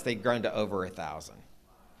 6 months, they'd grown to over 1,000.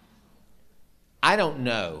 I don't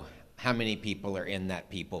know how many people are in that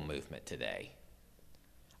people movement today.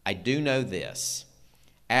 I do know this.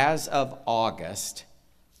 As of August,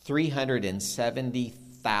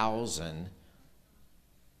 370,000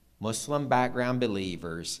 Muslim background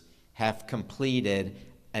believers have completed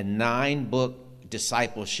a 9-book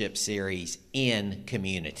discipleship series in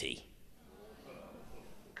community.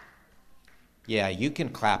 Yeah, you can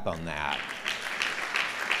clap on that.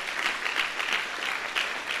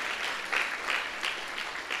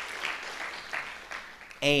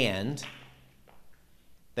 And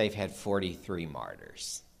they've had 43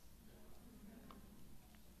 martyrs.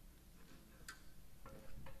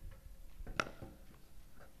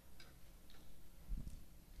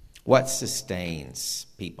 What sustains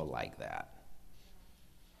people like that?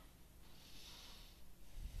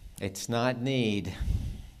 It's not need.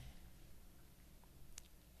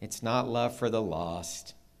 It's not love for the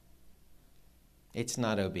lost. It's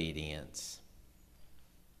not obedience.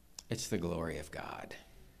 It's the glory of God.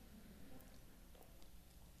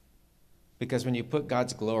 Because when you put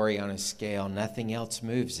God's glory on a scale, nothing else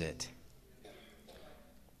moves it.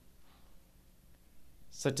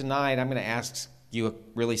 So tonight, I'm going to ask you a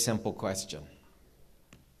really simple question.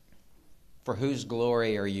 For whose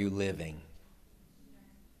glory are you living?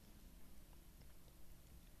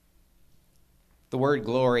 The word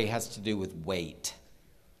glory has to do with weight.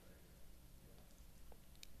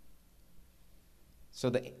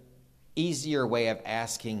 So easier way of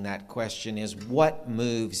asking that question is, what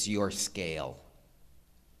moves your scale?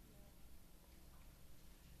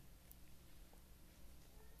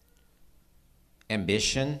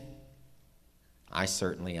 Ambition? I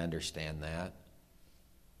certainly understand that.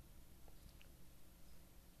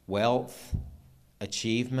 Wealth,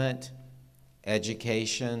 achievement,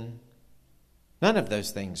 education, none of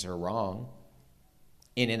those things are wrong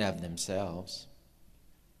in and of themselves.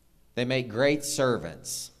 They make great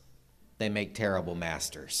servants. They make terrible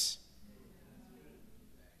masters.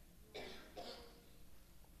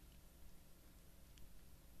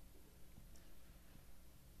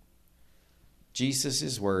 Jesus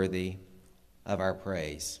is worthy of our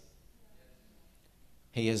praise.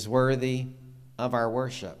 He is worthy of our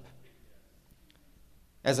worship.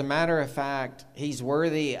 As a matter of fact, he's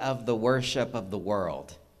worthy of the worship of the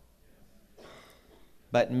world.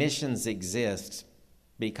 But missions exist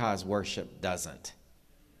because worship doesn't.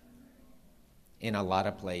 In a lot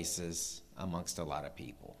of places, amongst a lot of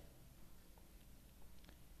people.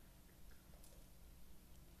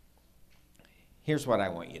 Here's what I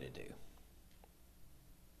want you to do.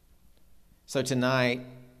 So tonight,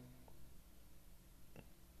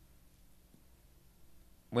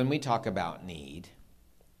 when we talk about need,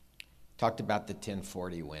 talked about the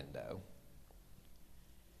 1040 window.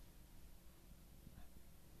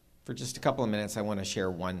 For just a couple of minutes, I want to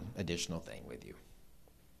share one additional thing with you.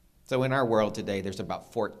 So in our world today, there's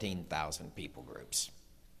about 14,000 people groups.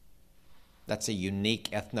 That's a unique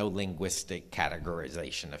ethno-linguistic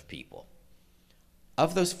categorization of people.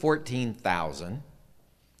 Of those 14,000,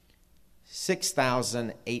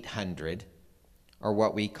 6,800 are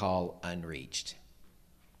what we call unreached.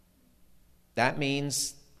 That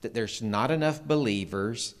means that there's not enough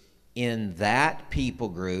believers in that people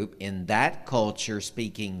group, in that culture,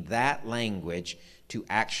 speaking that language to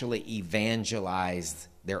actually evangelize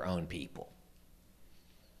their own people.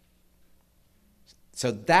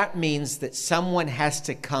 So that means that someone has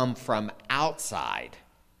to come from outside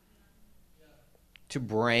to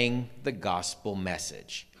bring the gospel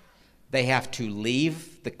message. They have to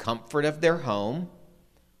leave the comfort of their home.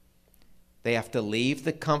 They have to leave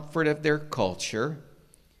the comfort of their culture.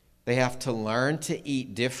 They have to learn to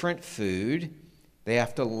eat different food. They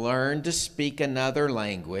have to learn to speak another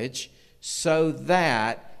language so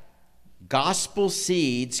that gospel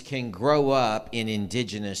seeds can grow up in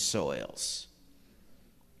indigenous soils.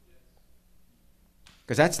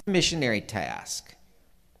 Because that's the missionary task.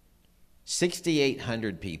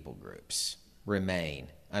 6,800 people groups remain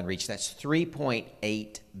unreached. That's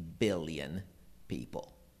 3.8 billion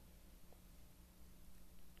people.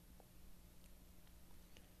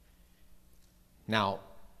 Now,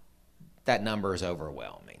 that number is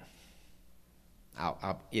overwhelming.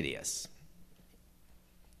 It is.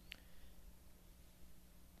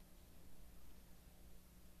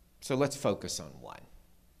 So let's focus on one.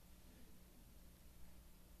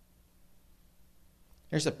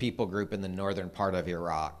 There's a people group in the northern part of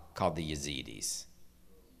Iraq called the Yazidis.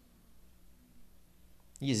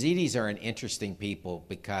 Yazidis are an interesting people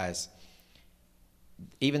because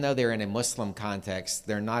even though they're in a Muslim context,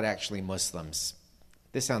 they're not actually Muslims.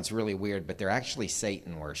 This sounds really weird, but they're actually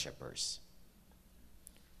Satan worshipers.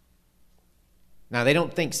 Now, they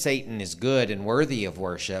don't think Satan is good and worthy of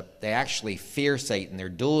worship. They actually fear Satan. They're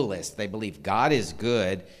dualists. They believe God is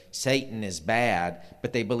good, Satan is bad,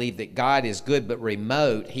 but they believe that God is good but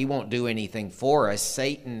remote. He won't do anything for us.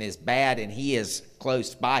 Satan is bad and he is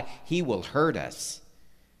close by. He will hurt us.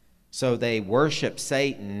 So they worship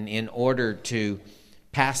Satan in order to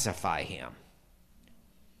pacify him.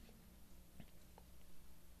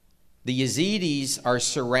 The Yazidis are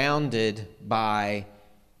surrounded by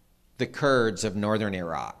the Kurds of northern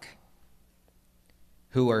Iraq,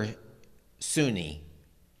 who are Sunni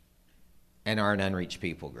and are an unreached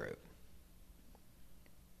people group.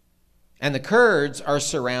 And the Kurds are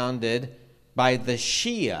surrounded by the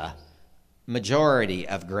Shia majority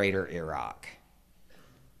of greater Iraq,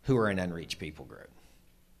 who are an unreached people group.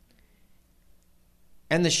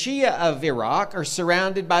 And the Shia of Iraq are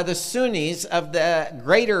surrounded by the Sunnis of the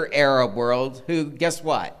greater Arab world, who, guess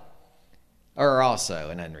what, are also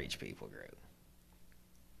an unreached people group.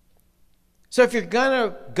 So if you're going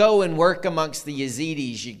to go and work amongst the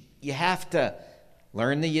Yazidis, you have to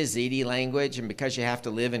learn the Yazidi language, and because you have to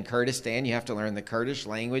live in Kurdistan, you have to learn the Kurdish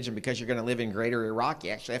language, and because you're going to live in greater Iraq,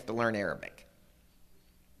 you actually have to learn Arabic.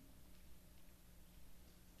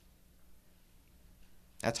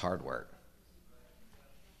 That's hard work.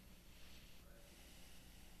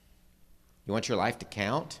 You want your life to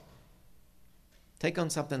count? Take on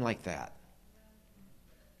something like that.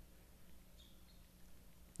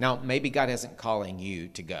 Now, maybe God isn't calling you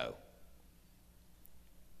to go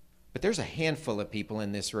But there's a handful of people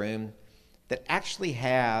in this room that actually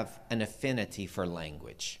have an affinity for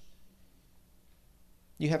language.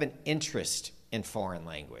 You have an interest in foreign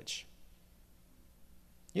language.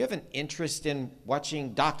 You have an interest in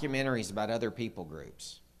watching documentaries about other people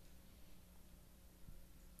groups.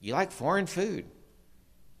 You like foreign food.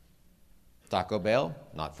 Taco Bell,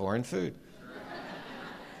 not foreign food.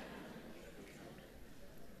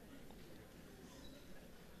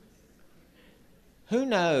 Who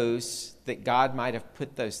knows that God might have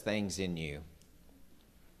put those things in you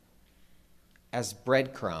as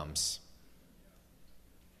breadcrumbs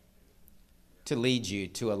to lead you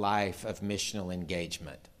to a life of missional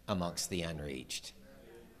engagement amongst the unreached.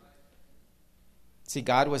 See,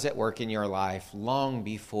 God was at work in your life long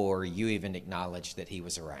before you even acknowledged that he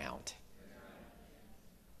was around.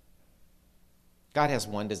 God has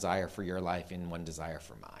one desire for your life and one desire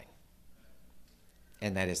for mine,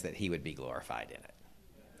 and that is that he would be glorified in it.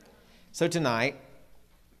 So tonight,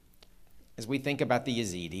 as we think about the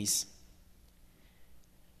Yazidis,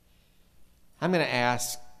 I'm going to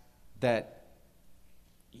ask that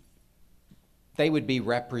they would be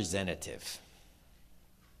representative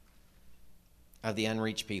of the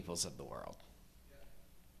unreached peoples of the world.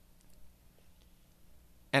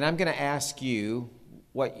 And I'm going to ask you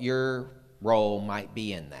what your role might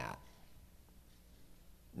be in that.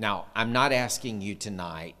 Now, I'm not asking you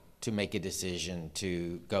tonight to make a decision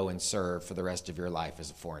to go and serve for the rest of your life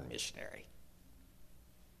as a foreign missionary.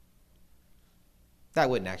 That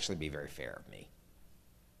wouldn't actually be very fair of me.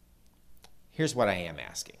 Here's what I am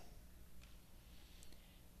asking.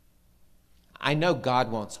 I know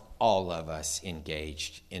God wants all of us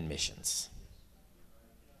engaged in missions.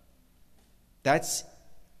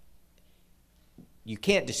 You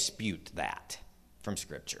can't dispute that from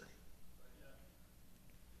Scripture.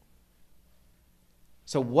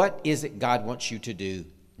 So what is it God wants you to do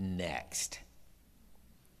next?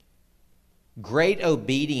 Great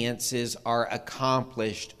obediences are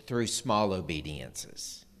accomplished through small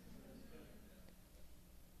obediences.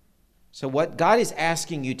 So what God is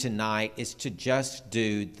asking you tonight is to just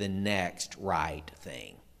do the next right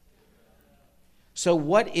thing. So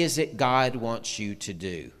what is it God wants you to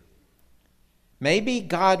do? Maybe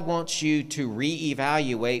God wants you to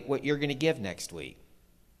reevaluate what you're going to give next week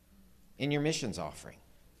in your missions offering.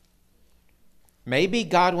 Maybe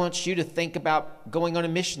God wants you to think about going on a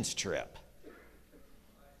missions trip.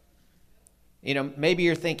 You know, maybe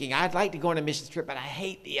you're thinking, I'd like to go on a missions trip, but I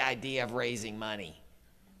hate the idea of raising money.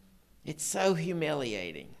 It's so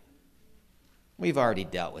humiliating. We've already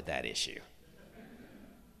dealt with that issue.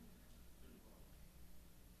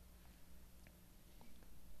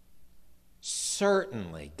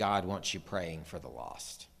 Certainly, God wants you praying for the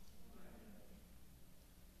lost.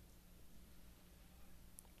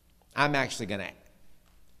 I'm actually going to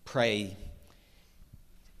pray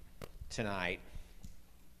tonight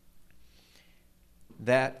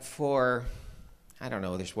that for, I don't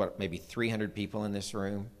know, there's maybe 300 people in this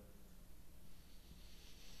room.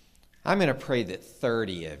 I'm going to pray that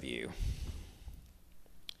 30 of you,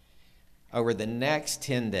 over the next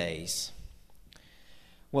 10 days,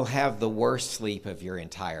 will have the worst sleep of your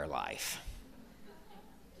entire life.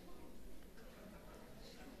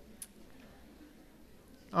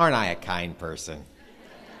 Aren't I a kind person?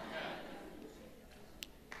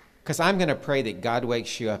 Because I'm going to pray that God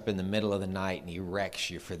wakes you up in the middle of the night and he wrecks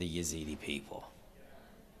you for the Yazidi people.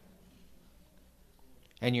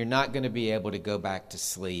 And you're not going to be able to go back to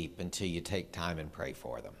sleep until you take time and pray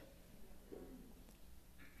for them.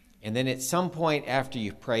 And then at some point after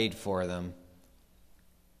you've prayed for them,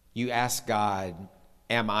 you ask God,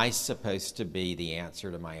 am I supposed to be the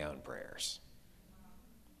answer to my own prayers?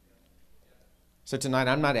 So tonight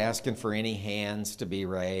I'm not asking for any hands to be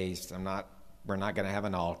raised. We're not going to have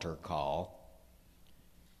an altar call.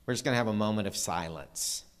 We're just going to have a moment of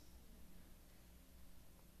silence.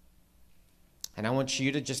 And I want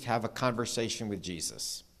you to just have a conversation with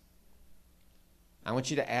Jesus. I want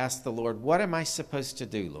you to ask the Lord, what am I supposed to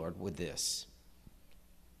do, Lord, with this?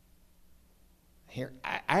 Here,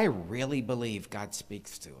 I really believe God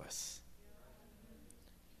speaks to us.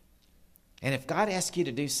 And if God asks you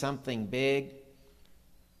to do something big,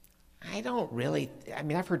 I've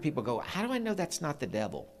heard people go, how do I know that's not the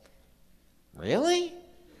devil? Really?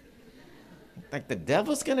 Like the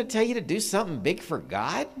devil's going to tell you to do something big for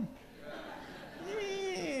God?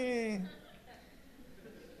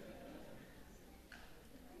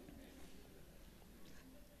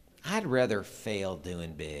 I'd rather fail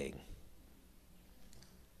doing big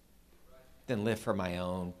than live for my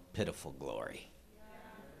own pitiful glory.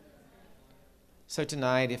 So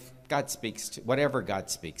tonight, if God speaks to, whatever God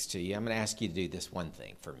speaks to you, I'm going to ask you to do this one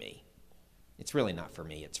thing for me. It's really not for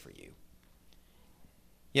me, it's for you.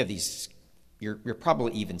 You have these, you're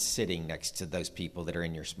probably even sitting next to those people that are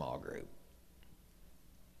in your small group.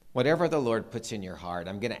 Whatever the Lord puts in your heart,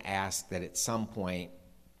 I'm going to ask that at some point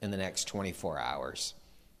in the next 24 hours,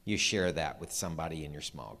 you share that with somebody in your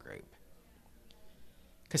small group.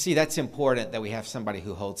 Because, see, that's important that we have somebody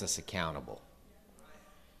who holds us accountable.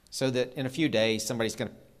 So that in a few days, somebody's going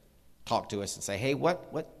to talk to us and say, hey,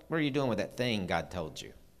 what are you doing with that thing God told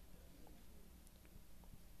you?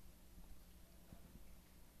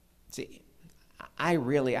 See,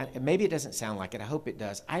 maybe it doesn't sound like it. I hope it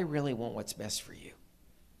does. I really want what's best for you.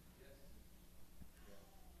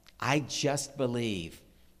 I just believe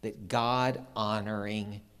that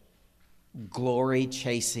God-honoring,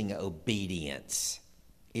 glory-chasing obedience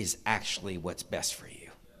is actually what's best for you.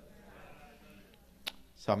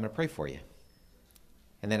 So I'm going to pray for you.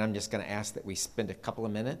 And then I'm just going to ask that we spend a couple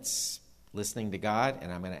of minutes listening to God,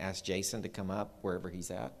 and I'm going to ask Jason to come up wherever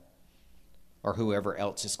he's at, or whoever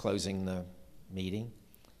else is closing the meeting,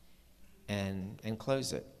 and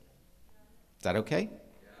close it. Is that okay?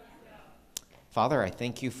 Father, I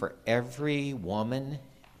thank you for every woman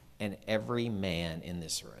and every man in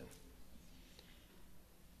this room.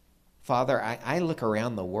 Father, I look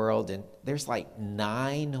around the world, and there's like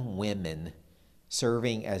 9 women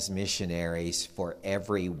serving as missionaries for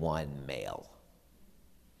every one male.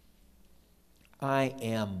 I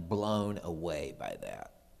am blown away by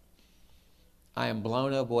that. I am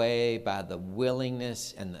blown away by the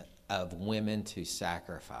willingness of women to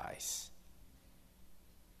sacrifice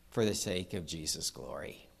for the sake of Jesus'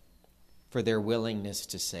 glory, for their willingness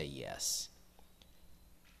to say yes.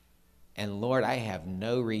 And Lord, I have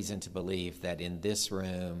no reason to believe that in this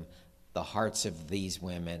room, the hearts of these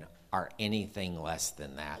women are anything less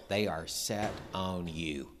than that. They are set on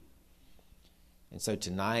you. And so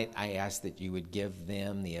tonight, I ask that you would give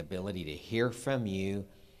them the ability to hear from you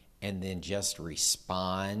and then just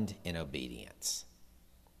respond in obedience.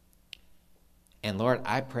 And Lord,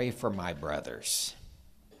 I pray for my brothers.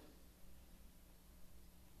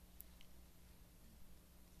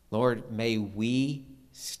 Lord, may we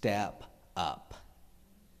step up.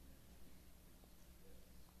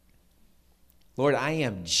 Lord, I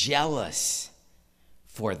am jealous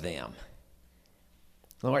for them.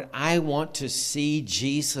 Lord, I want to see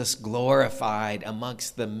Jesus glorified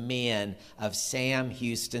amongst the men of Sam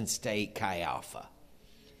Houston State Chi Alpha.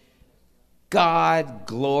 God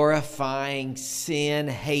glorifying, sin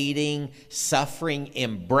hating, suffering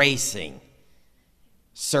embracing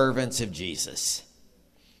servants of Jesus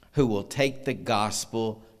who will take the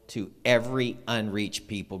gospel to every unreached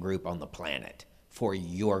people group on the planet for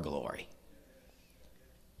your glory.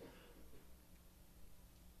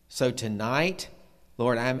 So tonight,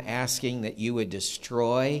 Lord, I'm asking that you would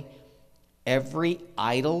destroy every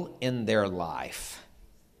idol in their life.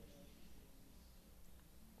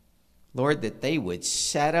 Lord, that they would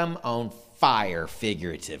set them on fire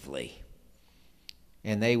figuratively.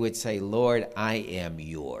 And they would say, Lord, I am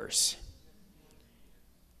yours.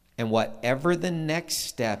 And whatever the next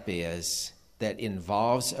step is that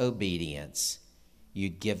involves obedience,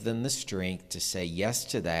 you'd give them the strength to say yes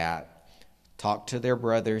to that, talk to their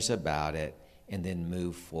brothers about it, and then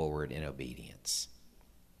move forward in obedience.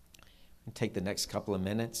 I'll take the next couple of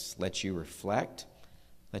minutes, let you reflect,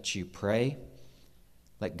 let you pray,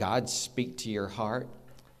 let God speak to your heart,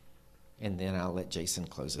 and then I'll let Jason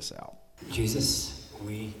close us out. Jesus,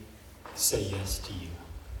 we say yes to you.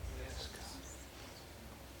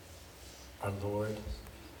 Our Lord,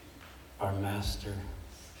 our Master,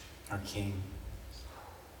 our King,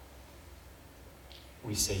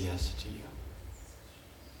 we say yes to you.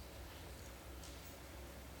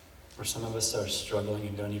 For some of us are struggling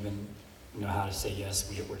and don't even know how to say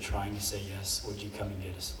yes. We're trying to say yes. Would you come and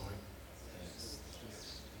get us, Lord?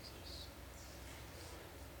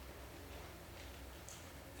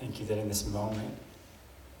 Thank you that in this moment,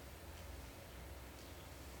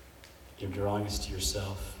 you're drawing us to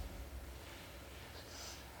yourself.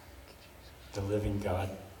 The living God,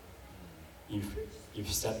 you've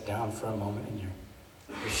stepped down for a moment and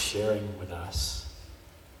you're sharing with us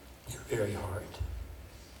your very heart.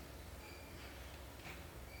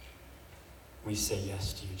 We say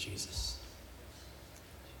yes to you, Jesus.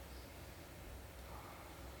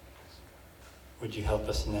 Would you help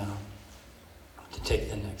us now to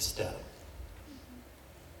take the next step?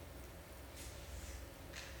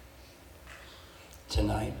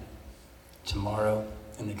 Tonight, tomorrow,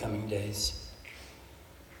 in the coming days,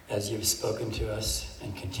 as you've spoken to us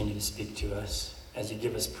and continue to speak to us, as you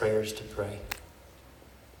give us prayers to pray,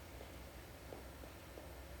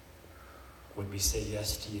 would we say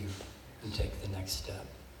yes to you and take the next step?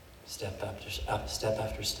 Step after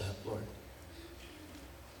step, Lord.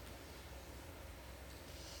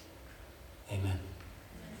 Amen.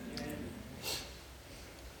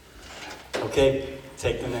 Okay,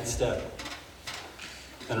 take the next step.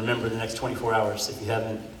 And remember the next 24 hours, if you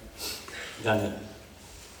haven't done it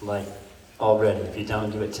like already, if you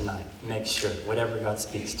don't do it tonight, make sure, whatever God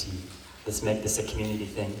speaks to you, let's make this a community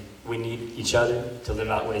thing. We need each other to live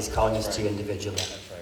out what He's calling us to individually. That's right.